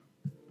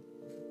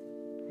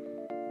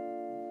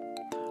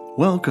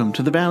Welcome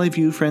to the Valley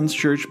View Friends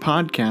Church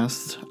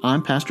podcast.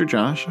 I'm Pastor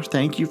Josh.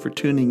 Thank you for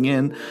tuning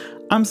in.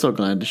 I'm so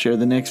glad to share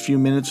the next few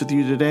minutes with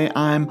you today.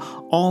 I'm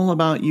all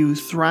about you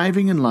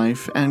thriving in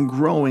life and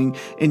growing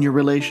in your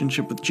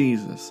relationship with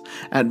Jesus.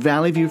 At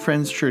Valley View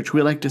Friends Church,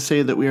 we like to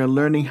say that we are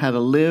learning how to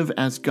live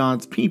as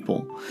God's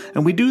people.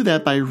 And we do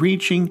that by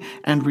reaching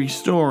and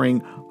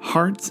restoring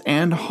hearts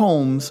and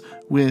homes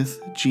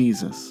with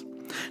Jesus.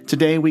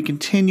 Today we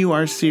continue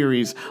our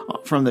series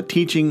from the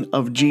teaching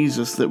of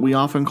Jesus that we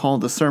often call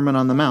the Sermon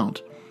on the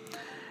Mount.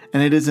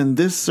 And it is in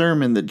this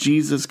sermon that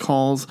Jesus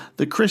calls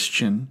the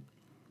Christian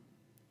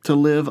to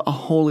live a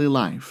holy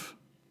life.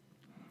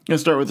 I'm going to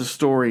start with a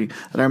story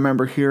that I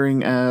remember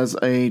hearing as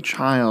a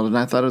child, and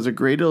I thought it was a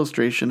great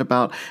illustration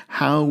about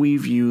how we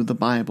view the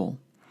Bible.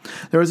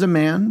 There was a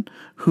man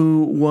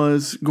who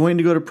was going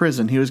to go to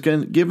prison. He was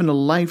given a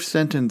life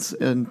sentence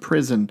in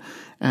prison,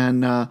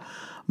 and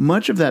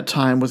much of that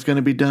time was going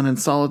to be done in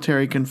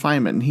solitary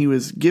confinement, and he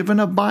was given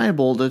a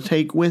Bible to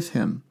take with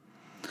him.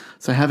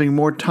 So having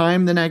more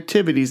time than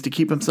activities to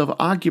keep himself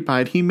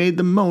occupied, he made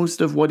the most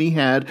of what he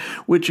had,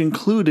 which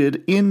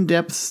included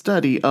in-depth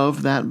study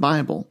of that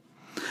Bible.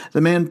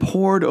 The man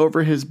pored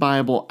over his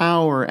Bible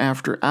hour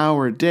after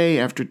hour, day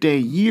after day,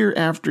 year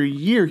after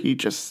year. He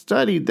just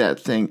studied that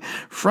thing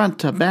front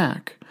to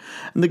back.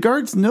 And the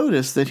guards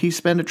noticed that he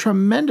spent a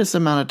tremendous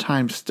amount of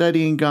time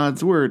studying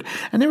God's Word,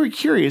 and they were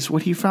curious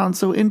what he found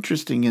so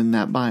interesting in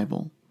that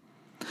Bible.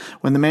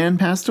 When the man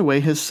passed away,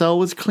 his cell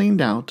was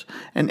cleaned out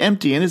and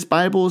empty, and his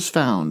Bible was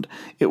found.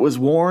 It was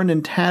worn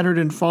and tattered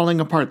and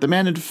falling apart. The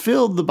man had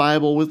filled the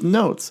Bible with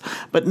notes,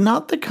 but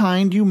not the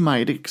kind you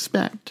might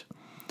expect.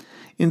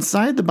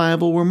 Inside the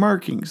Bible were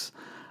markings,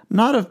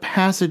 not of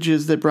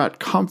passages that brought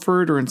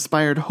comfort or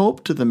inspired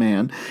hope to the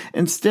man.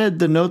 Instead,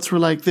 the notes were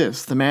like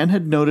this. The man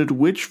had noted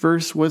which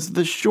verse was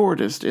the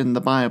shortest in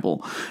the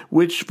Bible,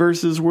 which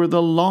verses were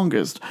the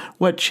longest,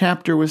 what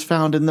chapter was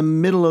found in the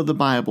middle of the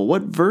Bible,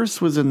 what verse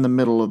was in the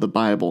middle of the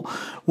Bible,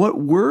 what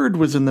word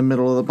was in the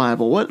middle of the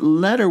Bible, what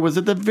letter was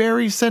at the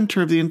very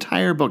center of the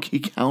entire book. He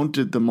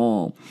counted them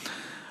all.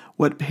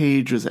 What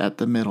page was at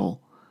the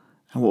middle?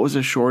 And what was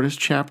the shortest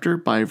chapter?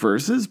 By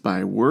verses,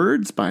 by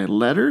words, by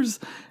letters?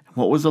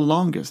 What was the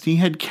longest? He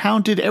had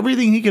counted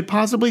everything he could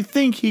possibly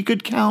think he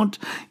could count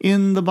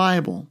in the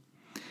Bible.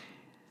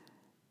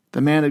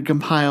 The man had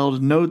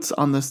compiled notes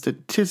on the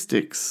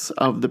statistics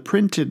of the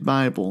printed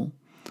Bible,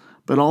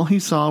 but all he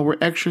saw were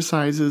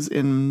exercises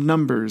in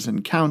numbers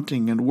and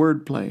counting and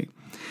wordplay.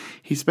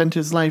 He spent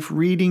his life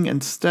reading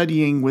and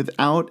studying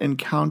without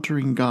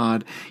encountering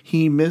God.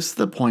 He missed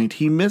the point.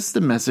 He missed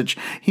the message.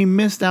 He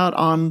missed out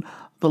on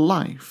the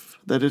life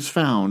that is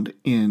found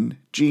in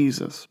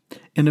Jesus.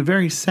 In a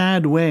very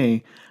sad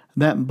way,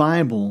 that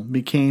Bible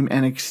became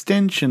an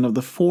extension of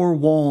the four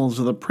walls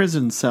of the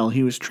prison cell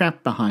he was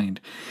trapped behind.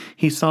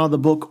 He saw the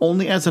book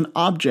only as an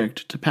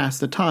object to pass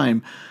the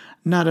time,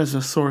 not as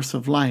a source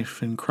of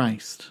life in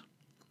Christ.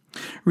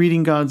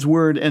 Reading God's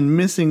Word and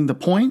missing the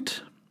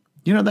point,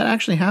 that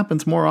actually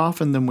happens more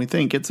often than we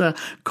think. It's a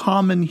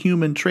common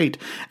human trait.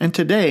 And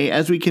today,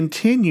 as we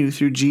continue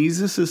through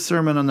Jesus'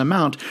 Sermon on the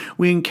Mount,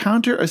 we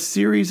encounter a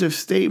series of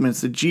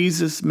statements that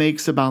Jesus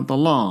makes about the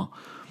law,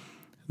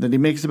 that he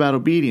makes about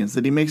obedience,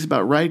 that he makes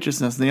about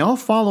righteousness. And they all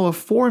follow a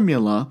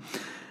formula,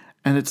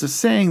 and it's a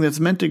saying that's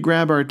meant to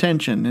grab our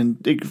attention. And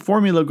the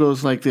formula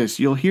goes like this.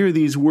 You'll hear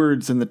these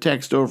words in the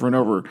text over and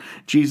over.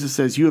 Jesus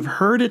says, "You have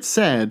heard it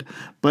said,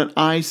 but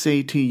I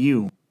say to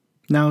you."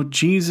 Now,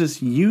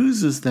 Jesus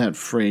uses that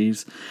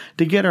phrase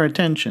to get our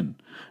attention,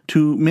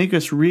 to make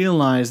us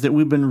realize that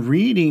we've been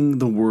reading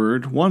the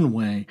Word one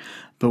way,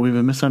 but we've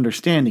been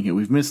misunderstanding it.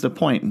 We've missed the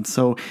point. And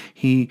so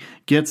he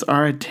gets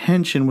our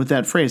attention with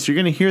that phrase. So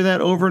you're going to hear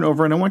that over and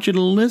over, and I want you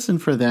to listen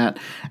for that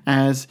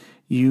as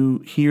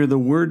you hear the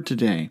Word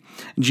today.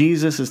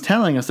 Jesus is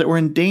telling us that we're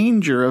in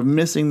danger of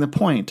missing the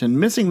point. And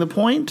missing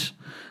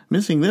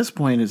this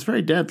point is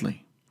very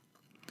deadly.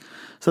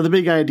 So the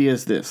big idea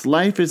is this.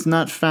 Life is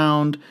not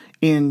found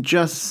in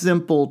just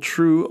simple,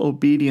 true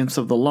obedience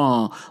of the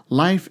law.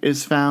 Life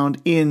is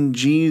found in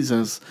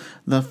Jesus,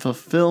 the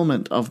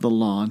fulfillment of the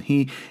law. And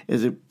he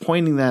is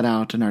pointing that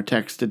out in our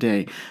text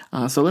today.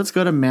 So let's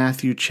go to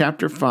Matthew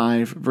chapter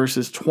 5,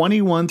 verses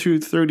 21 through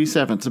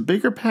 37. It's a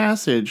bigger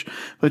passage,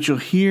 but you'll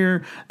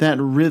hear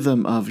that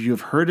rhythm of, "You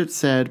have heard it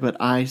said, but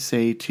I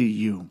say to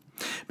you."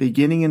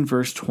 Beginning in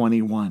verse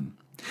 21.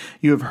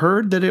 "You have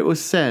heard that it was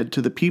said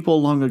to the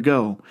people long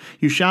ago,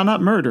 'You shall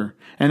not murder,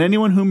 and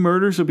anyone who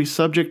murders will be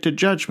subject to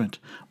judgment.'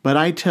 But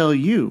I tell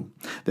you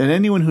that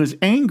anyone who is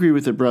angry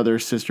with a brother or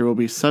sister will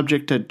be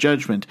subject to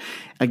judgment.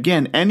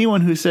 Again,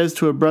 anyone who says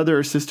to a brother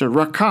or sister,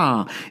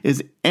 'Raca,'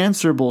 is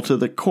answerable to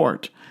the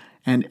court.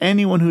 And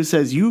anyone who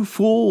says, 'You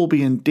fool,' will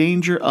be in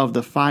danger of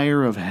the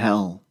fire of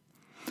hell.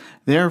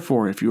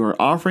 Therefore, if you are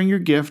offering your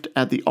gift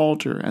at the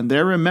altar, and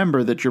there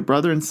remember that your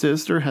brother or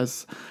sister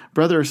has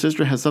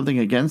something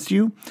against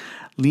you,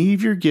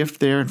 leave your gift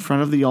there in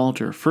front of the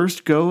altar.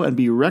 First go and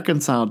be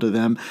reconciled to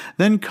them,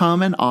 then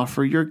come and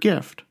offer your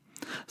gift.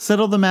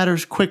 Settle the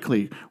matters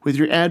quickly with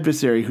your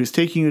adversary who's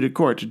taking you to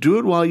court. Do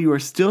it while you are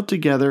still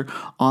together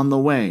on the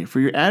way, for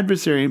your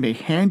adversary may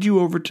hand you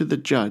over to the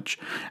judge,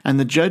 and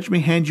the judge may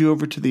hand you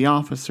over to the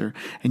officer,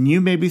 and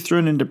you may be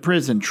thrown into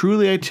prison.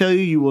 Truly I tell you,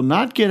 you will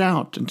not get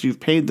out until you've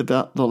paid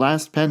the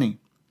last penny.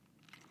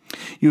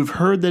 You have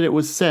heard that it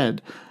was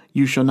said,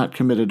 you shall not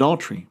commit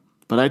adultery.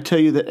 But I tell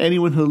you that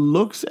anyone who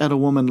looks at a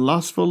woman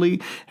lustfully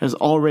has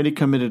already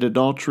committed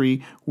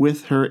adultery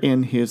with her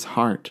in his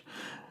heart.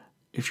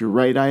 If your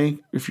right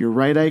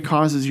eye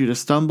causes you to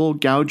stumble,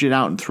 gouge it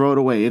out and throw it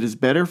away. It is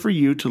better for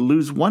you to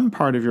lose one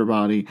part of your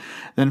body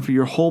than for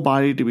your whole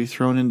body to be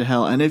thrown into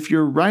hell. And if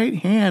your right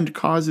hand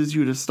causes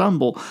you to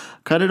stumble,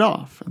 cut it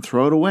off and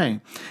throw it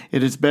away.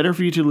 It is better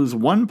for you to lose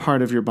one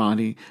part of your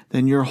body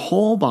than your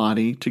whole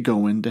body to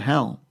go into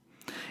hell.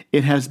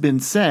 It has been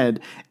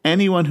said,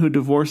 anyone who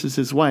divorces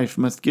his wife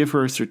must give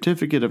her a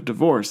certificate of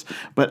divorce.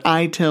 But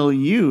I tell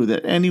you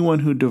that anyone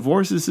who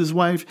divorces his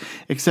wife,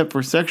 except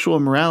for sexual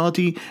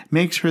immorality,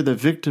 makes her the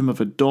victim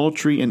of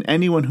adultery, and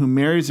anyone who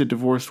marries a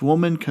divorced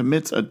woman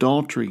commits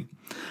adultery.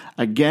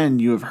 Again,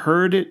 you have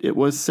heard it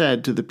was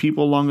said to the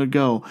people long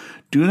ago,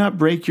 do not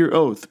break your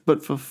oath,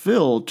 but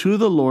fulfill to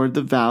the Lord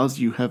the vows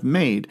you have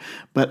made.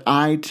 But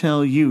I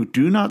tell you,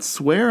 do not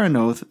swear an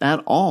oath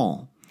at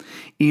all,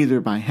 either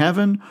by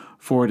heaven,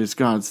 for it is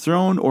God's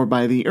throne, or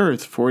by the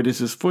earth, for it is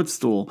his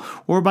footstool,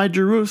 or by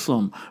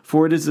Jerusalem,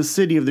 for it is the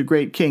city of the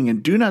great king.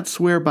 And do not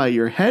swear by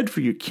your head,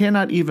 for you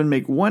cannot even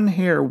make one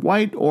hair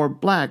white or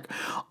black.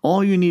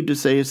 All you need to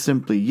say is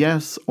simply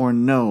yes or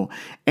no.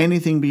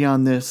 Anything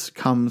beyond this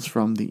comes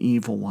from the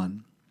evil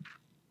one.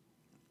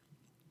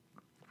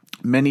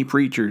 Many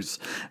preachers,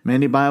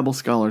 many Bible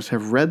scholars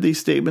have read these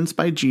statements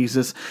by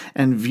Jesus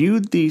and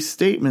viewed these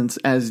statements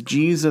as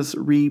Jesus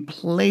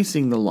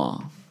replacing the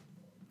law.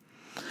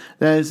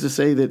 That is to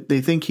say that they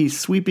think he's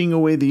sweeping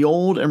away the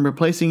old and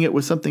replacing it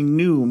with something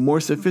new, more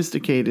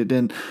sophisticated,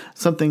 and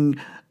something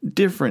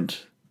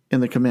different in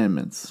the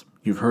commandments.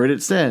 You've heard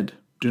it said,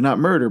 do not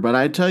murder, but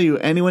I tell you,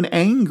 anyone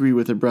angry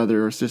with a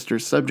brother or sister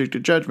is subject to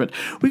judgment.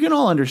 We can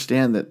all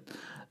understand that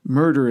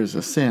murder is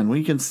a sin.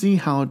 We can see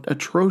how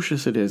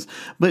atrocious it is.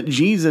 But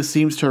Jesus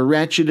seems to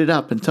ratchet it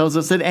up and tells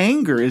us that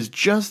anger is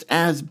just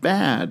as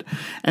bad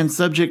and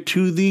subject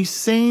to the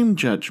same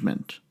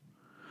judgment.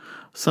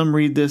 Some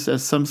read this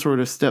as some sort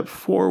of step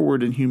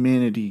forward in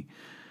humanity.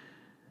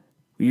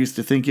 We used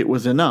to think it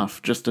was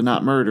enough just to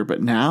not murder,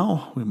 but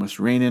now we must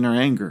rein in our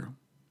anger.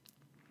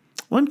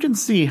 One can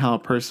see how a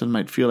person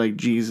might feel like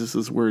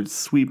Jesus' words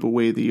sweep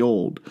away the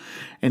old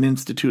and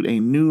institute a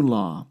new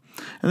law.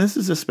 And this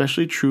is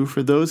especially true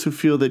for those who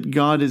feel that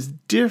God is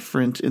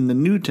different in the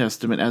New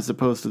Testament as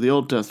opposed to the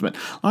Old Testament.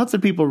 Lots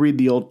of people read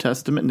the Old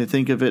Testament and they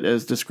think of it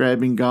as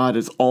describing God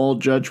as all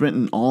judgment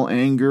and all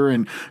anger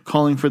and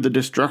calling for the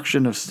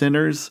destruction of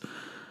sinners.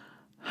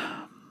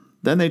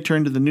 Then they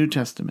turn to the New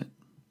Testament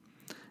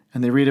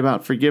and they read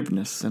about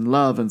forgiveness and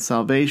love and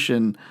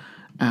salvation,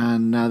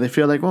 and they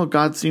feel like, well,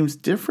 God seems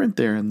different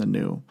there in the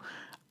New.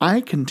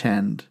 I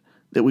contend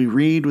that we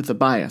read with a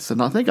bias.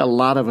 And I think a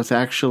lot of us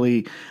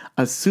actually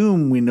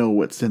assume we know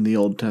what's in the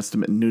Old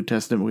Testament and New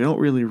Testament. We don't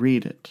really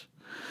read it.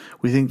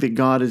 We think that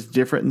God is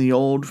different in the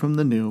Old from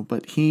the New,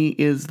 but he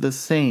is the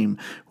same.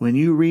 When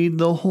you read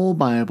the whole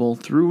Bible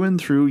through and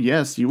through,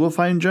 yes, you will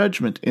find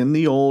judgment in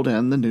the Old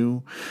and the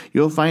New.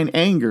 You'll find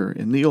anger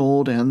in the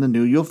Old and the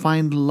New. You'll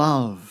find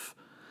love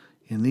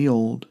in the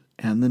Old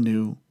and the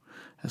New,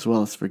 as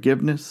well as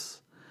forgiveness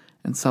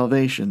and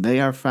salvation. They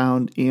are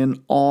found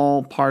in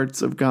all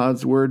parts of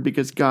God's word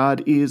because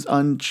God is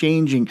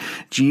unchanging.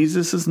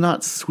 Jesus is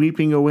not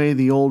sweeping away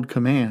the old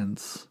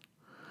commands.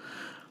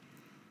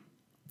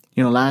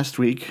 Last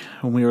week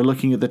when we were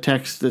looking at the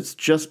text that's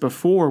just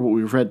before what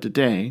we've read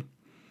today,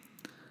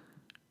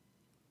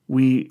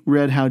 we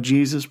read how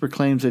Jesus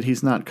proclaims that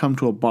he's not come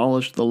to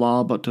abolish the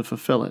law but to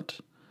fulfill it.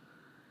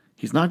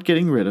 He's not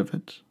getting rid of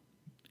it.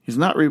 He's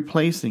not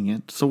replacing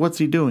it. So what's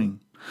he doing?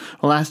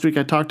 Well, last week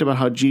I talked about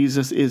how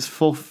Jesus is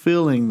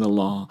fulfilling the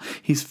law.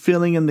 He's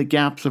filling in the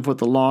gaps of what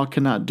the law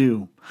cannot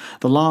do.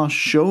 The law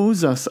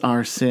shows us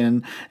our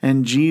sin,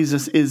 and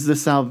Jesus is the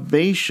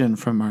salvation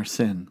from our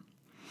sin.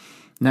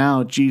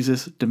 Now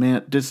Jesus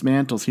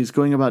dismantles. He's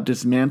going about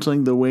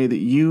dismantling the way that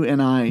you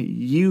and I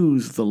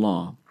use the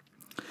law.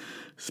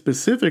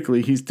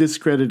 Specifically, he's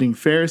discrediting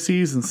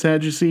Pharisees and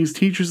Sadducees,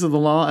 teachers of the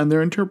law, and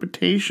their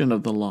interpretation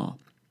of the law.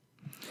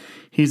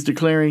 He's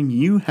declaring,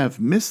 you have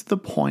missed the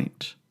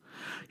point.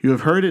 You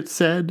have heard it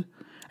said,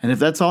 and if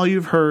that's all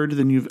you've heard,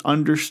 then you've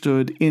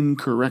understood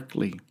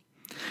incorrectly.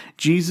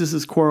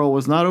 Jesus' quarrel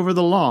was not over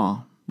the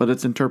law, but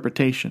its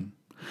interpretation.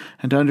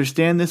 And to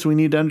understand this, we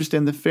need to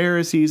understand the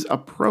Pharisees'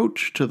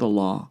 approach to the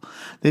law.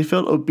 They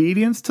felt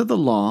obedience to the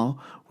law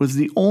was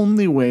the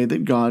only way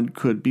that God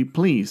could be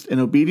pleased,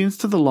 and obedience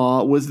to the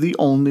law was the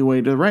only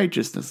way to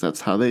righteousness.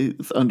 That's how they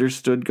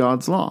understood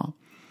God's law.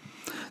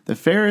 The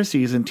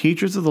Pharisees and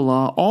teachers of the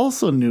law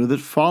also knew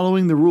that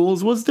following the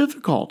rules was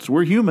difficult.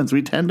 We're humans.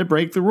 We tend to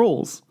break the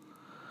rules.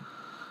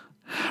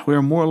 We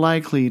are more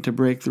likely to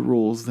break the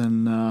rules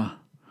than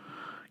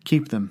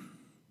keep them.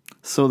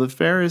 So the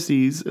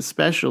Pharisees,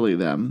 especially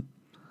them,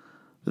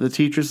 the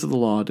teachers of the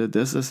law did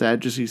this, the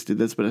Sadducees did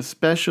this, but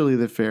especially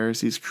the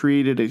Pharisees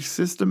created a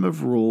system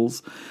of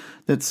rules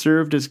that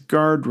served as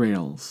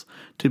guardrails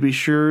to be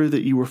sure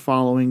that you were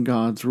following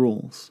God's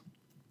rules.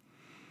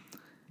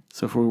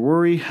 So if we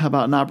worry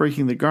about not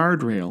breaking the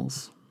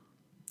guardrails,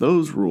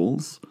 those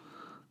rules,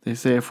 they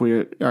say if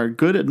we are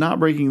good at not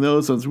breaking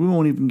those ones, we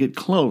won't even get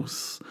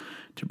close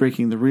to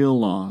breaking the real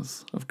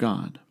laws of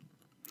God.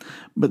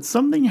 But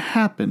something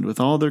happened with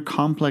all their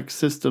complex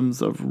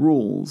systems of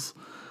rules.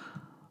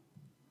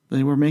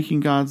 They were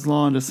making God's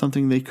law into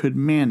something they could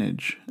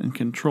manage and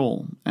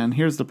control. And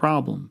here's the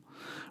problem.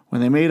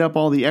 When they made up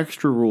all the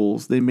extra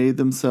rules, they made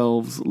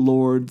themselves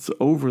lords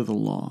over the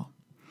law.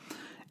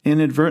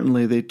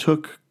 Inadvertently, they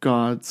took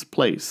God's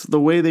place, the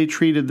way they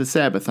treated the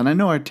Sabbath. And I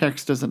know our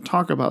text doesn't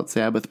talk about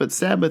Sabbath, but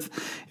Sabbath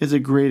is a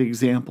great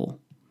example.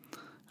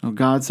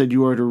 God said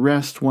you are to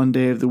rest one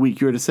day of the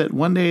week. You are to set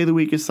one day of the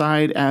week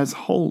aside as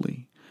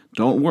holy.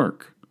 Don't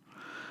work.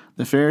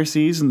 The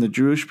Pharisees and the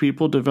Jewish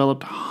people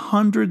developed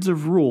hundreds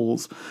of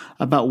rules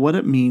about what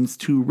it means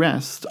to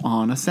rest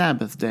on a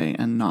Sabbath day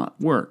and not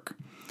work.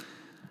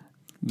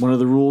 One of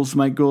the rules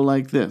might go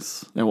like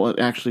this. Well, it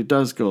actually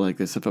does go like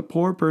this. If a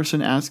poor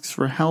person asks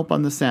for help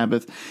on the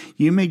Sabbath,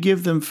 you may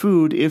give them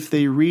food if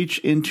they reach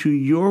into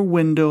your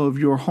window of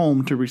your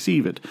home to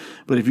receive it.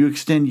 But if you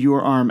extend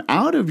your arm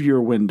out of your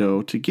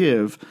window to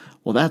give,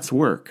 well, that's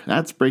work.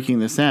 That's breaking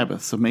the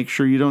Sabbath, so make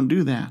sure you don't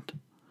do that.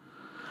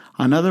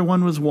 Another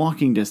one was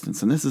walking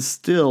distance, and this is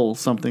still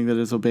something that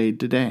is obeyed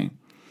today.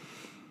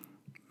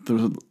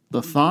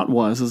 The thought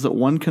was that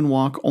one can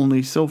walk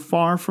only so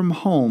far from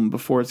home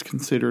before it's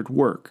considered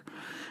work.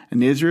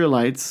 And the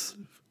Israelites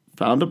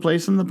found a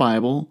place in the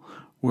Bible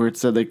where it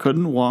said they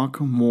couldn't walk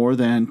more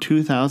than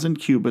 2,000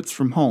 cubits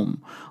from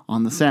home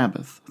on the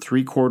Sabbath,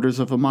 3/4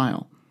 of a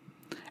mile.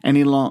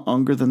 Any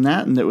longer than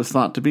that, and it was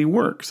thought to be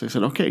work. So they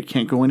said, okay,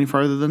 can't go any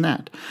farther than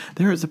that.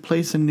 There is a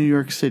place in New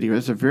York City where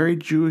there's a very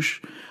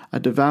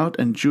devout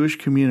and Jewish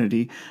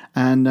community,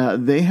 and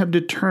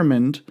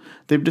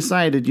they've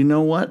decided, you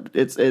know what,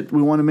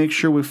 we want to make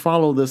sure we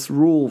follow this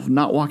rule of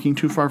not walking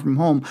too far from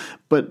home,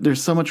 but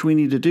there's so much we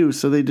need to do.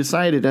 So they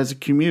decided as a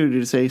community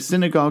to say,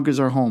 synagogue is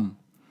our home.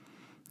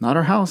 Not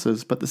our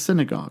houses, but the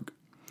synagogue.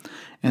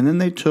 And then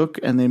they took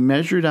and they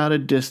measured out a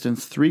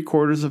distance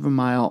 3/4 of a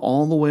mile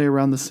all the way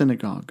around the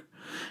synagogue.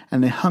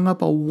 And they hung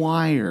up a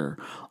wire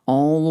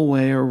all the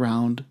way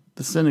around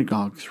the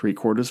synagogue,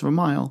 3/4 of a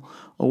mile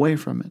away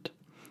from it.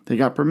 They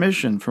got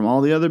permission from all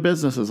the other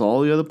businesses,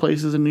 all the other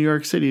places in New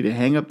York City to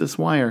hang up this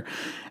wire.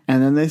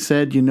 And then they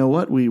said, you know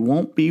what, we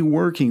won't be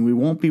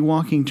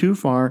walking too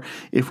far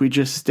if we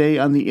just stay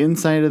on the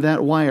inside of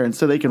that wire. And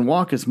so they can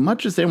walk as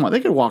much as they want. They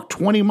could walk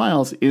 20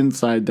 miles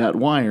inside that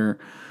wire.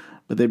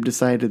 But they've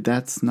decided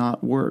that's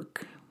not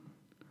work.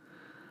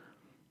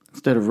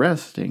 Instead of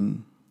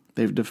resting,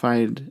 they've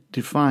defined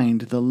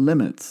the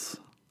limits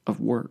of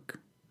work.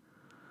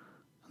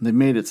 They've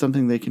made it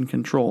something they can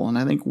control, and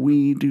I think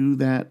we do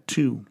that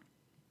too.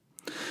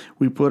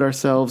 We put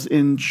ourselves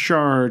in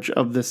charge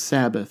of the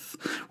Sabbath.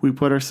 We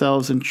put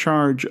ourselves in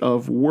charge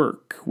of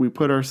work. We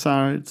put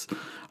ourselves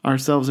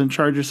in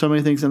charge of so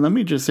many things. And let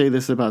me just say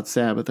this about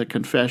Sabbath, a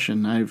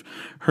confession. I've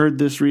heard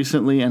this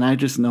recently, and I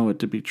just know it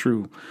to be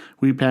true.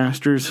 We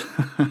pastors,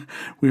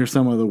 we are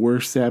some of the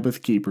worst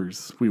Sabbath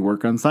keepers. We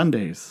work on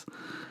Sundays.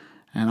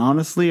 And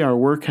honestly, our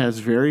work has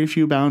very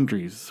few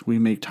boundaries. We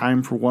make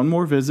time for one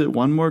more visit,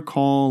 one more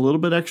call, a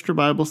little bit extra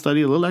Bible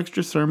study, a little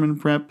extra sermon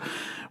prep.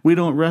 We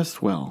don't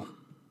rest well.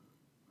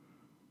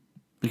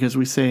 Because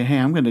we say, hey,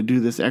 I'm going to do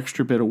this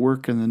extra bit of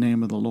work in the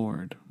name of the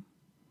Lord.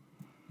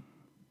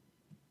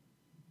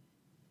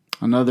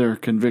 Another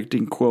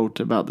convicting quote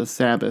about the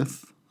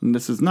Sabbath, and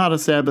this is not a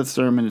Sabbath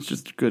sermon, it's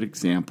just a good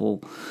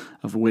example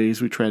of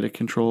ways we try to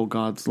control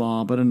God's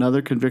law, but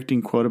another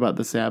convicting quote about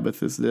the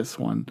Sabbath is this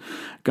one.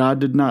 God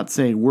did not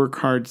say, work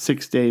hard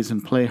 6 days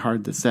and play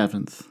hard the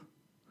seventh.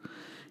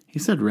 He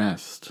said,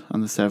 rest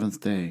on the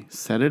seventh day.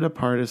 Set it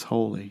apart as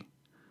holy.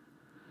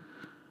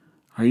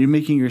 Are you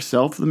making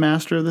yourself the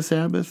master of the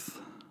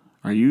Sabbath?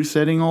 Are you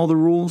setting all the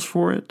rules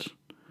for it?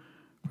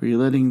 Or are you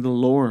letting the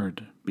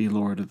Lord be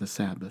Lord of the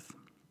Sabbath?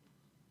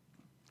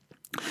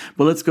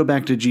 But let's go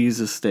back to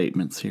Jesus'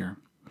 statements here.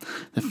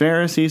 The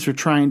Pharisees were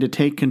trying to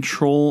take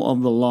control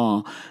of the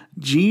law.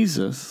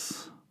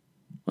 Jesus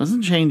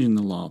wasn't changing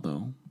the law,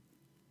 though.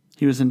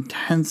 He was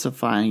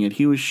intensifying it.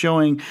 He was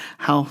showing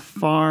how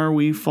far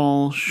we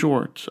fall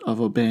short of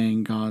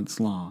obeying God's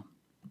law.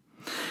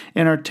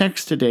 In our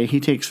text today, he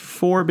takes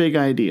 4 big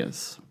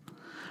ideas.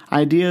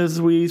 Ideas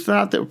we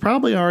thought that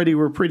probably already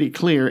were pretty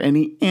clear, and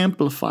he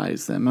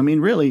amplifies them. I mean,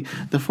 really,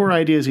 the 4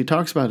 ideas he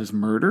talks about is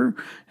murder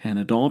and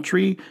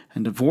adultery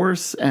and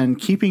divorce and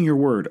keeping your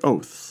word,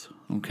 oaths,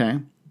 okay?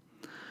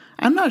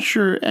 I'm not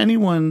sure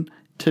anyone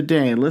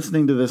today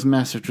listening to this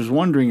message was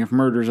wondering if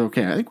murder's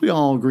okay. I think we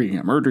all agree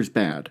murder's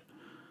bad.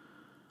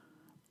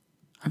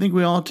 I think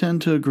we all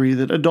tend to agree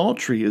that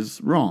adultery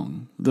is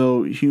wrong,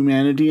 though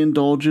humanity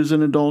indulges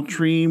in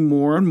adultery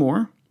more and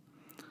more.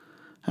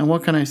 And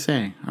what can I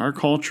say? Our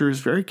culture is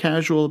very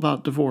casual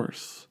about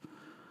divorce.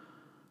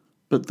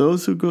 But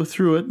those who go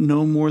through it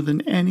know more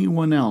than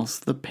anyone else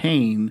the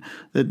pain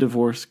that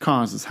divorce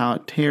causes, how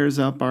it tears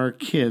up our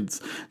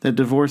kids, that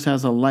divorce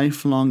has a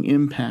lifelong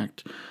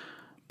impact.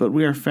 But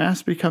we are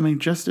fast becoming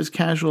just as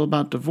casual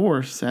about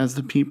divorce as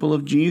the people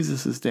of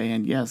Jesus' day.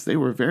 And yes, they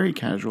were very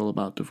casual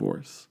about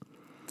divorce.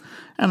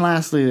 And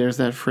lastly, there's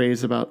that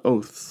phrase about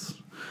oaths.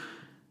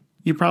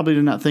 You probably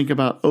do not think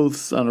about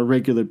oaths on a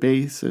regular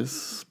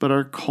basis, but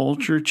our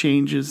culture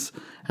changes.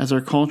 As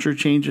our culture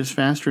changes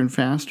faster and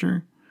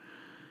faster,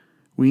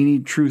 we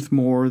need truth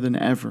more than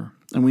ever,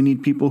 and we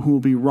need people who will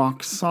be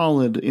rock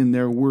solid in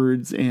their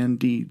words and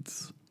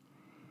deeds.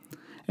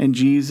 And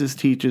Jesus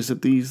teaches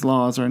that these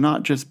laws are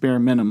not just bare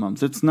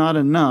minimums. It's not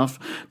enough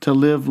to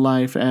live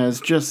life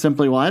as just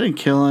simply, well, I didn't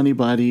kill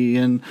anybody,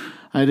 and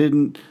I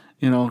didn't,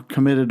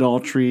 commit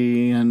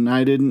adultery, and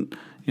I didn't,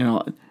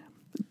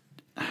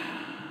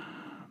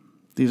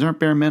 These aren't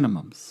bare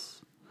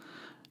minimums.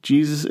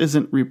 Jesus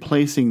isn't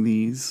replacing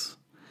these.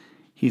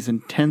 He's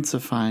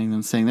intensifying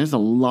them, saying there's a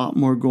lot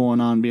more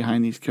going on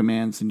behind these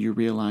commands than you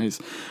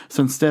realize.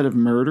 So instead of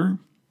murder,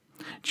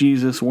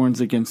 Jesus warns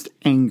against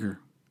anger.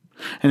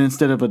 And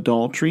instead of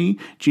adultery,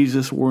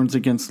 Jesus warns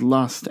against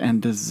lust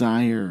and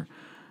desire.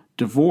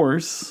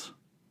 Divorce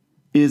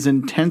is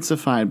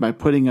intensified by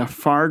putting a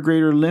far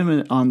greater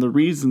limit on the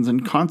reasons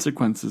and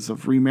consequences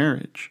of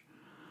remarriage.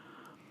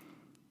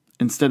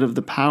 Instead of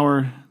the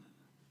power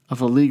of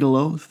a legal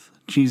oath,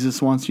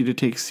 Jesus wants you to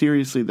take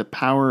seriously the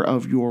power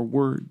of your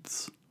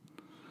words.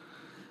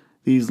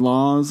 These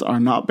laws are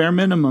not bare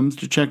minimums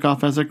to check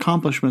off as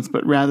accomplishments,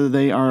 but rather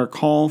they are a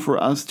call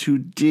for us to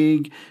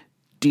dig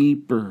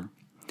deeper.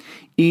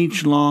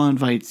 Each law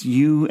invites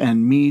you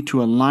and me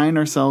to align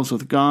ourselves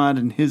with God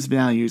and His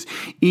values.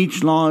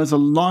 Each law is a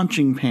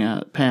launching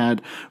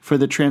pad for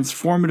the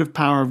transformative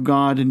power of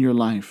God in your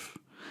life.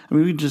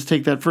 We can just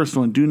take that first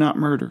one, do not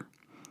murder.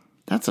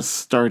 That's a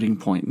starting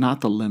point,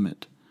 not the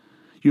limit.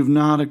 You've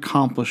not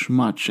accomplished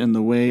much in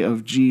the way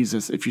of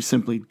Jesus if you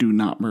simply do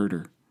not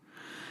murder.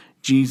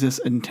 Jesus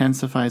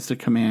intensifies the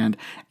command,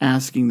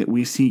 asking that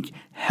we seek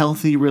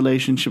healthy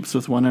relationships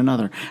with one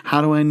another.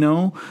 How do I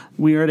know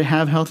we are to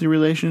have healthy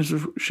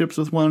relationships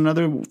with one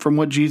another from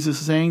what Jesus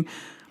is saying?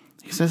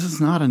 He says it's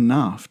not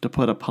enough to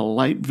put a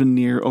polite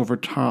veneer over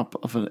top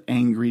of an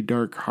angry,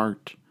 dark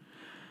heart.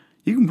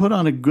 You can put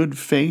on a good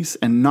face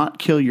and not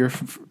kill your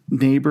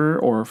neighbor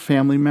or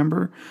family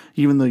member,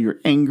 even though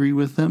you're angry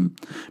with them,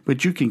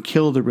 but you can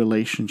kill the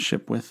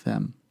relationship with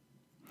them.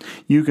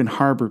 You can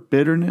harbor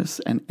bitterness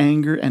and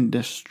anger and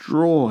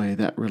destroy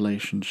that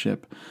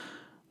relationship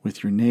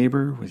with your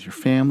neighbor, with your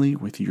family,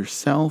 with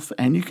yourself,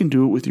 and you can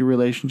do it with your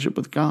relationship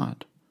with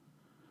God.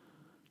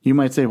 You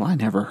might say, well, I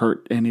never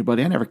hurt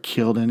anybody, I never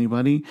killed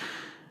anybody,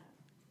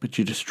 but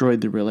you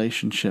destroyed the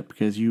relationship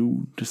because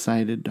you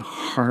decided to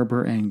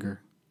harbor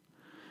anger.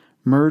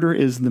 Murder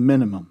is the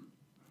minimum,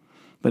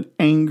 but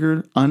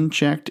anger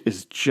unchecked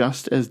is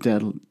just as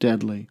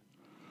deadly.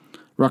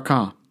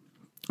 Rakah.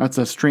 That's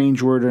a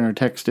strange word in our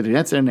text today.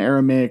 That's an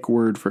Aramaic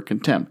word for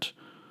contempt.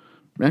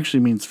 It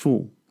actually means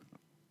fool.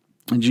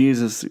 And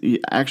Jesus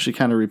actually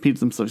kind of repeats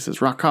himself. He says,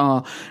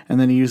 Rakah, and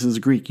then he uses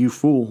Greek, you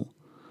fool.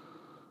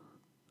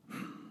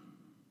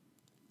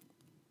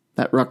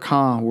 That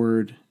Rakah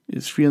word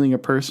is feeling a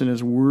person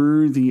as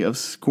worthy of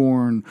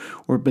scorn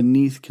or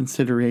beneath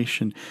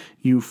consideration.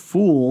 You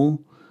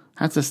fool,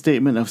 that's a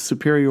statement of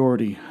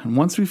superiority. And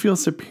once we feel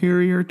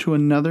superior to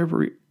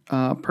another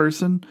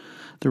person,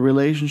 the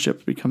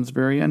relationship becomes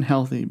very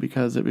unhealthy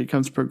because it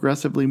becomes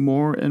progressively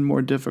more and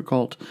more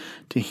difficult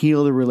to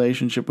heal the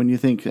relationship when you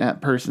think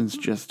that person's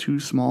just too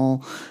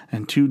small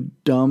and too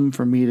dumb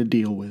for me to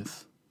deal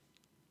with.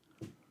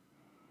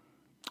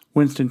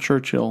 Winston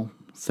Churchill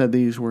said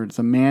these words,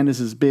 "A man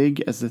is as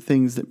big as the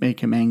things that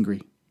make him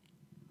angry."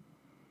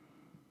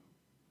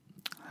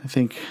 I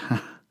think,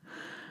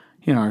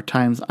 our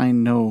times I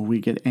know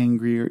we get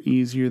angrier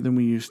easier than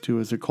we used to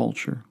as a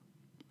culture.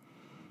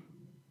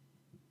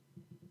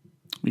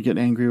 We get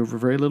angry over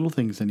very little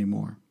things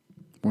anymore.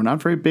 We're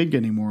not very big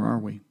anymore, are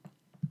we?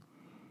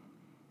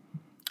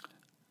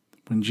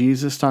 When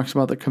Jesus talks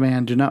about the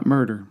command, do not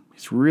murder,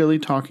 he's really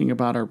talking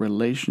about our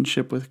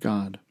relationship with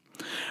God.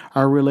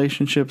 Our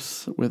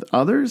relationships with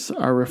others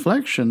are a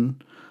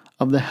reflection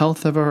of the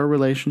health of our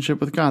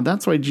relationship with God.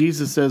 That's why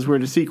Jesus says we're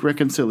to seek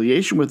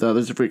reconciliation with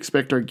others if we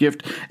expect our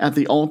gift at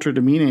the altar to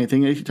mean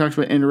anything. He talks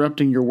about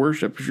interrupting your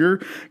worship. If you're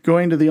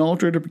going to the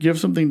altar to give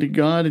something to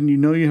God and you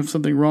know you have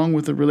something wrong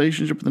with the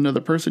relationship with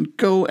another person,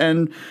 go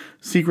and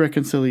seek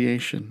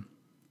reconciliation.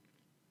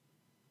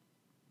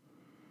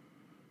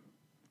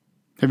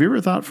 Have you ever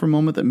thought for a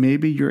moment that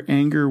maybe your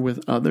anger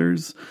with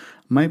others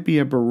might be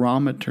a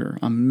barometer,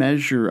 a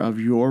measure of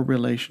your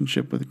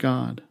relationship with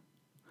God?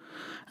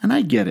 And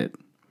I get it.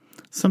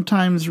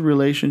 Sometimes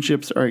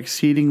relationships are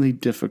exceedingly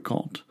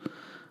difficult,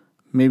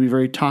 maybe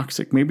very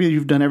toxic. Maybe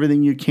you've done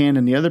everything you can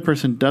and the other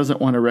person doesn't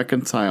want to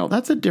reconcile.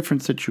 That's a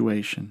different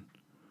situation.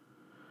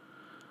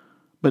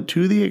 But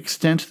to the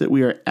extent that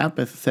we are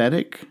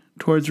apathetic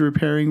towards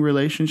repairing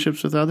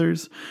relationships with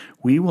others,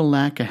 we will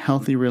lack a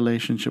healthy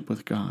relationship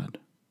with God.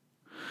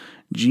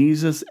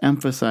 Jesus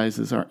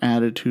emphasizes our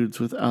attitudes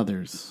with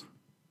others.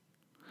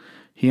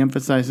 He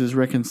emphasizes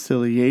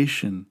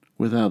reconciliation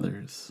with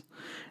others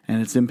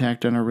and its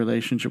impact on our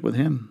relationship with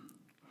Him.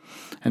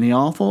 And He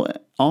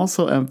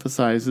also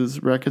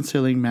emphasizes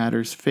reconciling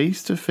matters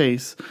face to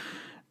face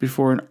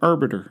before an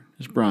arbiter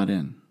is brought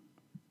in.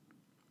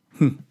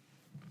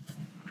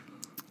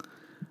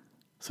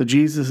 So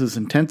Jesus is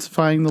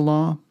intensifying the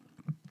law.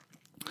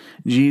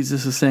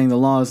 Jesus is saying the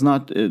law is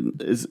not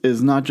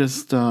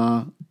just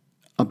a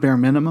bare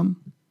minimum.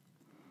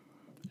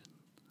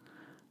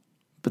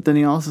 But then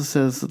He also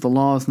says that the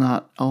law is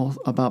not all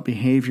about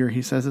behavior.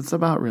 He says it's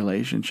about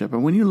relationship.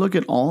 And when you look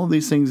at all of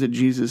these things that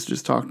Jesus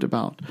just talked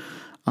about,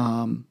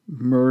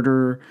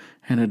 murder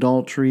and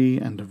adultery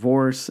and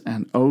divorce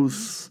and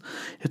oaths,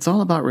 it's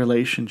all about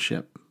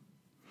relationship.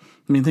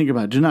 I mean, think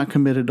about it. Do not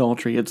commit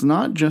adultery. It's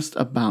not just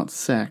about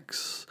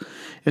sex.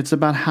 It's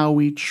about how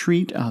we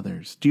treat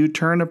others. Do you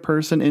turn a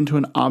person into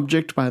an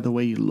object by the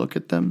way you look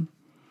at them?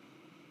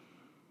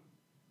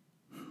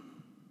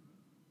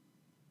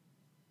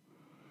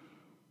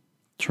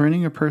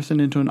 Turning a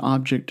person into an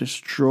object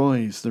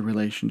destroys the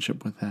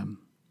relationship with them.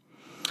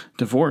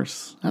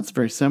 Divorce, that's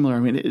very similar.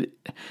 I mean,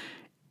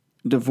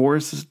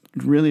 divorce is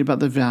really about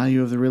the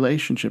value of the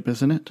relationship,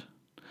 isn't it?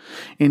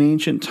 In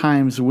ancient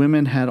times,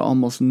 women had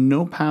almost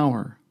no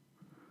power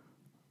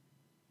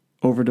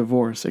over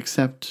divorce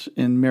except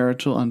in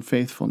marital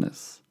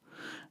unfaithfulness.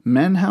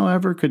 Men,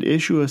 however, could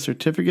issue a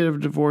certificate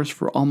of divorce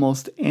for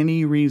almost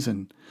any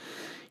reason.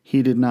 If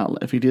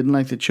he didn't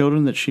like the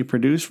children that she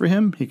produced for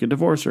him, he could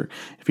divorce her.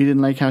 If he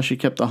didn't like how she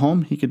kept the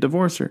home, he could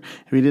divorce her.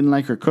 If he didn't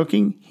like her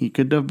cooking, he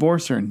could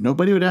divorce her.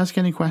 Nobody would ask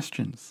any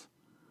questions.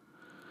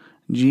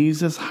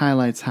 Jesus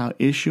highlights how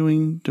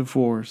issuing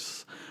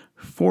divorce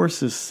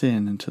forces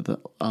sin into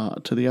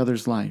to the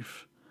other's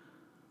life.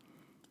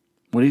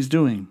 What he's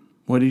doing,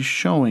 what he's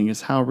showing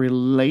is how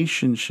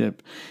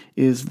relationship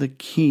is the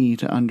key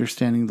to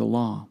understanding the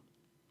law.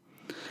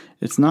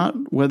 It's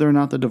not whether or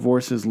not the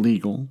divorce is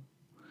legal.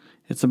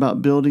 It's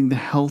about building the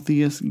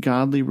healthiest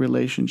godly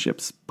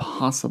relationships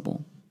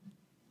possible.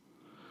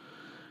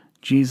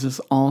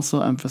 Jesus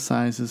also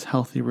emphasizes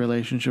healthy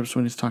relationships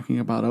when he's talking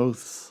about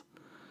oaths.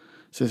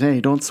 He says, hey,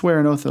 don't swear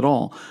an oath at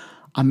all.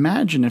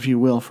 Imagine, if you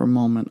will, for a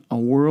moment, a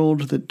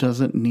world that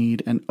doesn't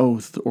need an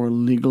oath or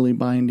legally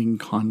binding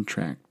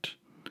contract.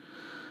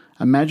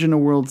 Imagine a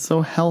world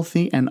so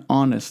healthy and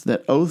honest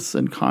that oaths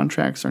and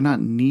contracts are not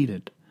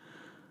needed.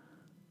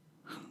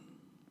 I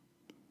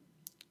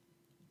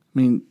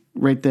mean,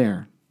 right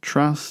there,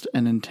 trust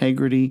and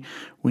integrity,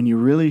 when you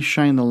really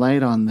shine the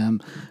light on them,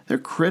 they're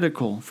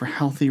critical for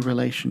healthy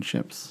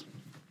relationships.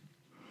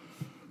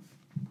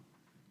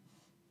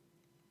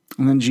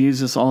 And then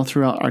Jesus, all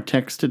throughout our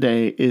text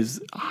today, is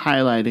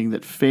highlighting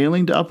that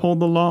failing to uphold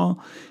the law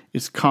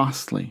is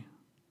costly.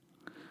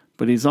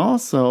 But he's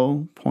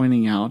also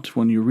pointing out,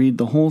 when you read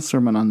the whole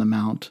Sermon on the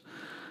Mount,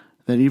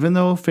 that even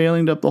though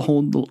failing to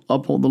uphold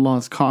the law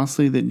is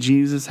costly, that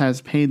Jesus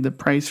has paid the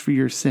price for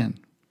your sin.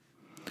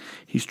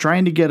 He's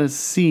trying to get us to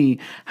see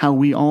how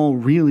we all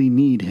really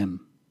need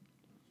him.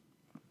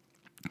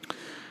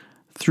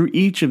 Through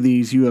each of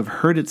these, you have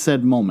heard it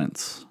said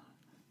moments.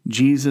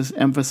 Jesus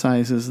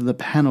emphasizes the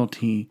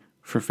penalty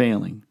for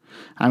failing.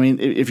 I mean,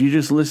 if you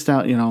just list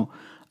out,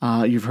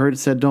 you've heard it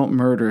said don't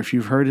murder. If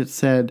you've heard it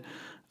said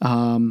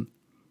don't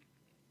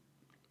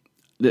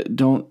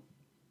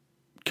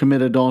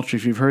commit adultery.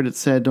 If you've heard it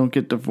said don't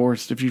get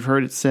divorced. If you've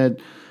heard it said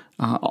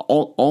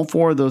all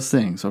four of those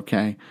things,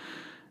 okay?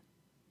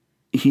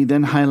 He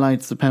then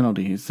highlights the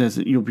penalty. He says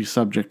that you'll be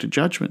subject to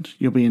judgment.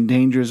 You'll be in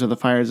dangers of the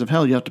fires of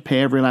hell. You have to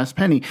pay every last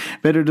penny.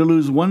 Better to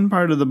lose one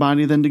part of the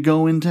body than to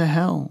go into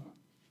hell.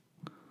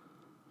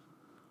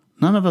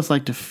 None of us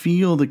like to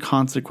feel the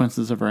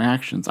consequences of our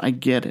actions. I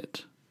get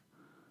it.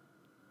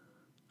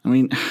 I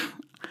mean,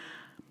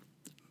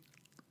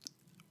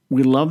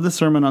 we love the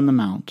Sermon on the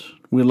Mount.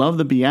 We love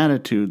the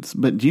Beatitudes.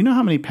 But do you know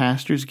how many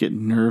pastors get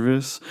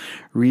nervous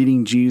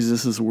reading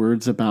Jesus'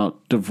 words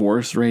about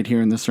divorce right here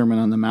in the Sermon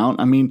on the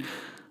Mount? I mean,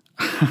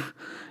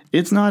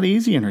 it's not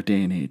easy in our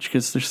day and age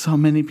because there's so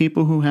many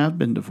people who have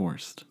been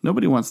divorced.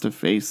 Nobody wants to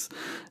face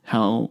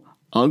how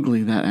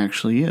ugly that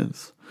actually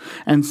is.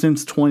 And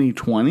since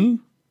 2020,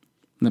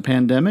 the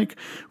pandemic,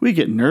 we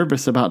get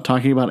nervous about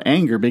talking about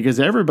anger because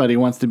everybody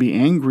wants to be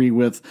angry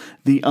with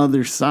the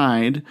other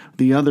side,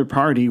 the other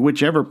party,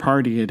 whichever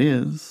party it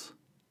is.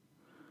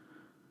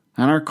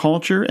 And our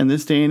culture in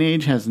this day and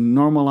age has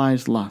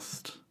normalized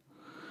lust.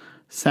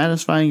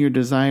 Satisfying your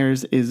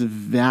desires is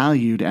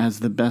valued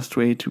as the best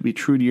way to be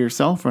true to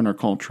yourself in our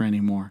culture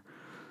anymore.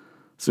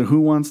 So who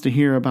wants to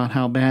hear about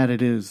how bad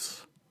it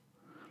is?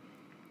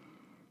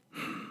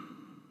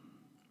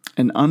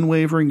 An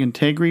unwavering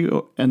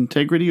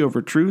integrity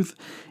over truth,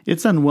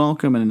 it's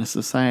unwelcome in a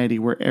society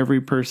where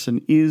every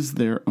person is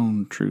their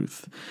own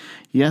truth.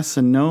 Yes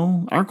and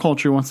no, our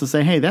culture wants to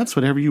say, hey, that's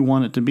whatever you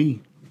want it to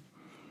be.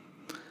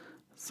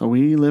 So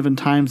we live in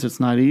times it's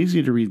not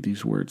easy to read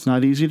these words,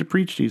 not easy to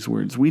preach these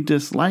words. We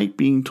dislike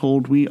being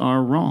told we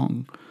are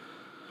wrong.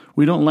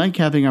 We don't like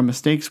having our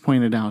mistakes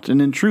pointed out.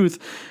 And in truth,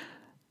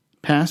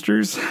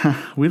 pastors,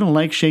 we don't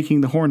like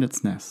shaking the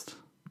hornet's nest.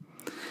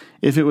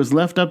 If it was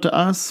left up to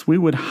us, we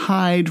would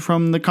hide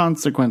from the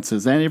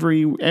consequences. And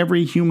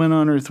every human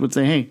on earth would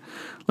say, hey,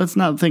 let's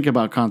not think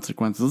about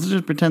consequences. Let's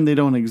just pretend they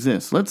don't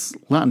exist. Let's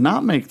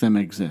not make them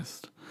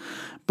exist.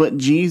 But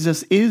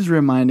Jesus is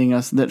reminding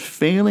us that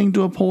failing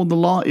to uphold the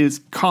law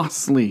is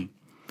costly.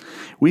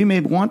 We may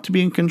want to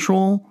be in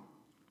control.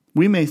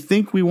 We may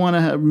think we want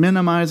to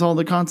minimize all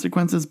the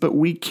consequences, but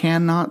we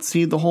cannot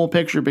see the whole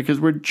picture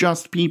because we're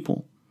just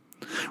people.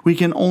 We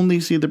can only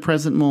see the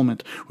present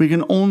moment. We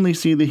can only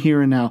see the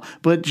here and now.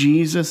 But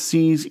Jesus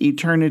sees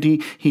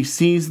eternity. He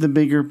sees the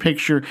bigger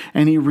picture,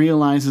 and he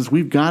realizes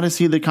we've got to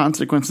see the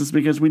consequences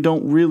because we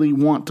don't really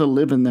want to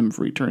live in them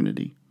for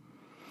eternity.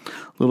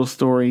 Little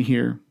story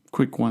here,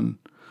 quick one.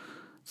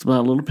 It's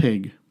about a little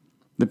pig.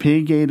 The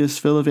pig ate his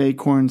fill of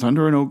acorns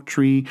under an oak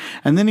tree,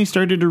 and then he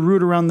started to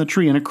root around the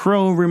tree, and a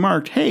crow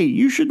remarked, "Hey,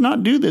 you should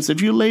not do this.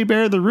 If you lay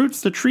bare the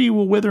roots, the tree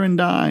will wither and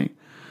die."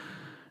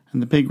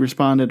 And the pig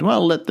responded,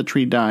 "Well, let the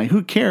tree die.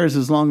 Who cares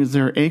as long as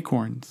there are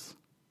acorns?"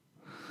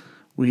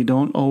 We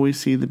don't always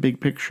see the big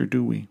picture,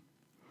 do we?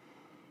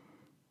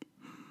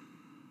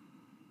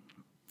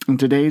 In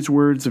today's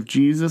words of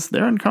Jesus,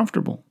 they're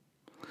uncomfortable.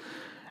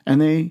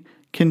 And they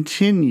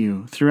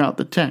continue throughout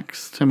the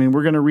text. I mean,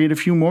 we're going to read a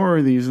few more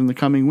of these in the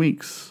coming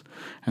weeks,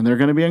 and they're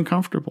going to be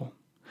uncomfortable.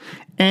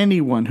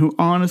 Anyone who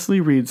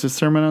honestly reads the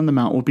Sermon on the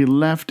Mount will be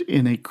left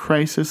in a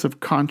crisis of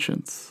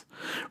conscience.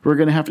 We're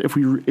going to have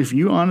to, if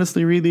you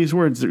honestly read these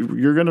words,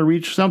 you're going to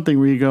reach something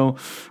where you go,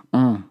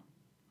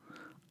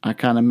 I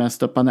kind of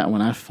messed up on that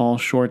one. I fall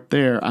short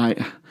there.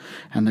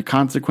 And the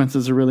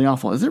consequences are really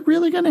awful. Is it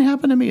really going to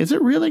happen to me? Is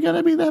it really going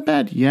to be that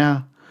bad?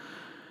 Yeah.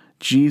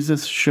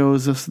 Jesus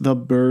shows us the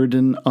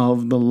burden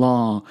of the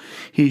law.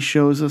 He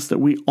shows us that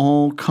we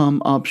all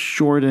come up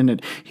short in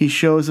it. He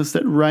shows us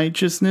that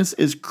righteousness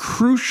is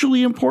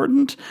crucially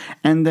important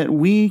and that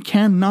we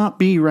cannot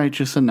be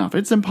righteous enough.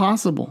 It's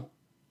impossible.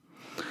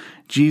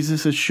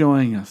 Jesus is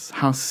showing us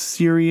how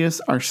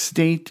serious our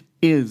state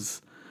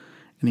is.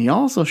 And he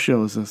also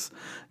shows us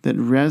that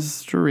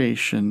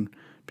restoration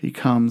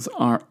becomes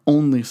our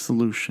only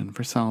solution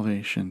for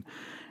salvation.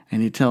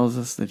 And he tells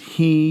us that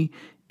he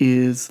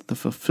is the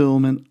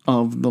fulfillment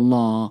of the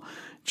law.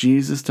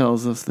 Jesus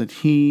tells us that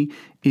he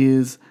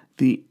is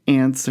the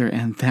answer,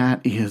 and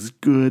that is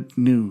good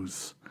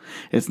news.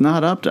 It's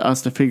not up to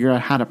us to figure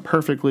out how to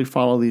perfectly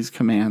follow these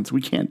commands.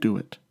 We can't do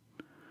it.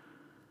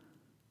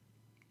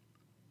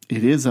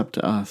 It is up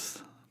to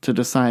us to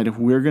decide if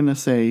we're going to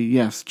say,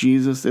 yes,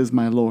 Jesus is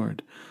my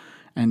Lord,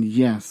 and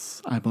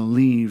yes, I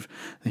believe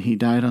that he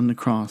died on the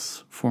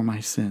cross for my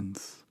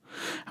sins.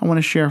 I want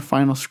to share a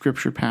final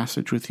scripture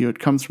passage with you. It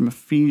comes from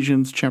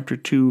Ephesians chapter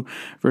 2,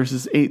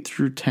 verses 8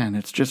 through 10.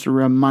 It's just a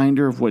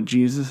reminder of what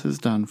Jesus has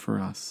done for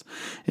us.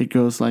 It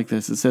goes like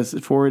this. It says,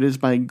 "For it is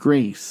by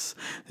grace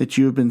that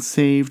you have been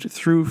saved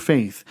through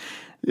faith.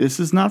 This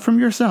is not from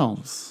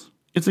yourselves.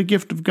 It's a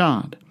gift of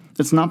God.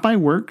 It's not by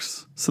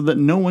works, so that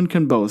no one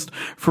can boast.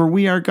 For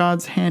we are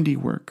God's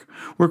handiwork.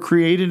 We're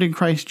created in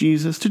Christ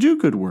Jesus to do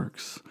good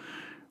works,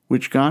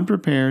 which God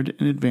prepared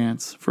in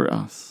advance for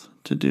us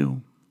to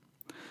do."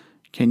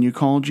 Can you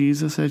call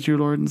Jesus as your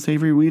Lord and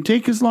Savior? Will you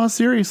take his law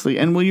seriously?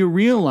 And will you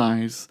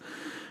realize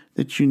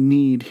that you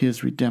need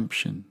his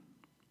redemption?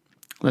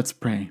 Let's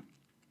pray.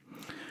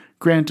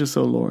 Grant us,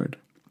 O Lord,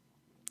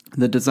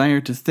 the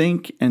desire to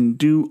think and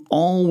do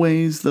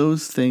always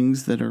those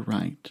things that are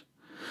right.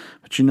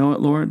 But you know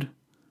what, Lord?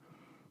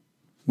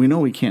 We know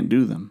we can't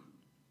do them,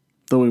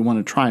 though we want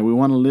to try. We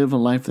want to live a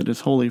life that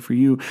is holy for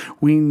you.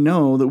 We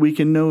know that we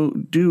can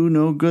do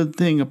no good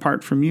thing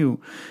apart from you.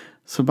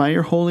 So by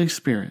your Holy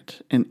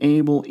Spirit,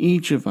 enable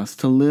each of us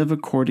to live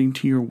according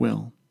to your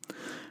will.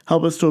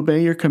 Help us to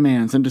obey your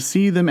commands and to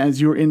see them as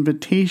your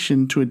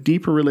invitation to a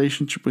deeper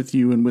relationship with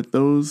you and with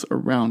those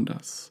around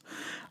us.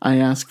 I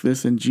ask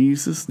this in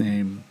Jesus'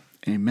 name.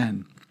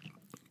 Amen.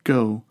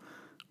 Go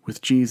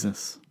with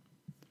Jesus.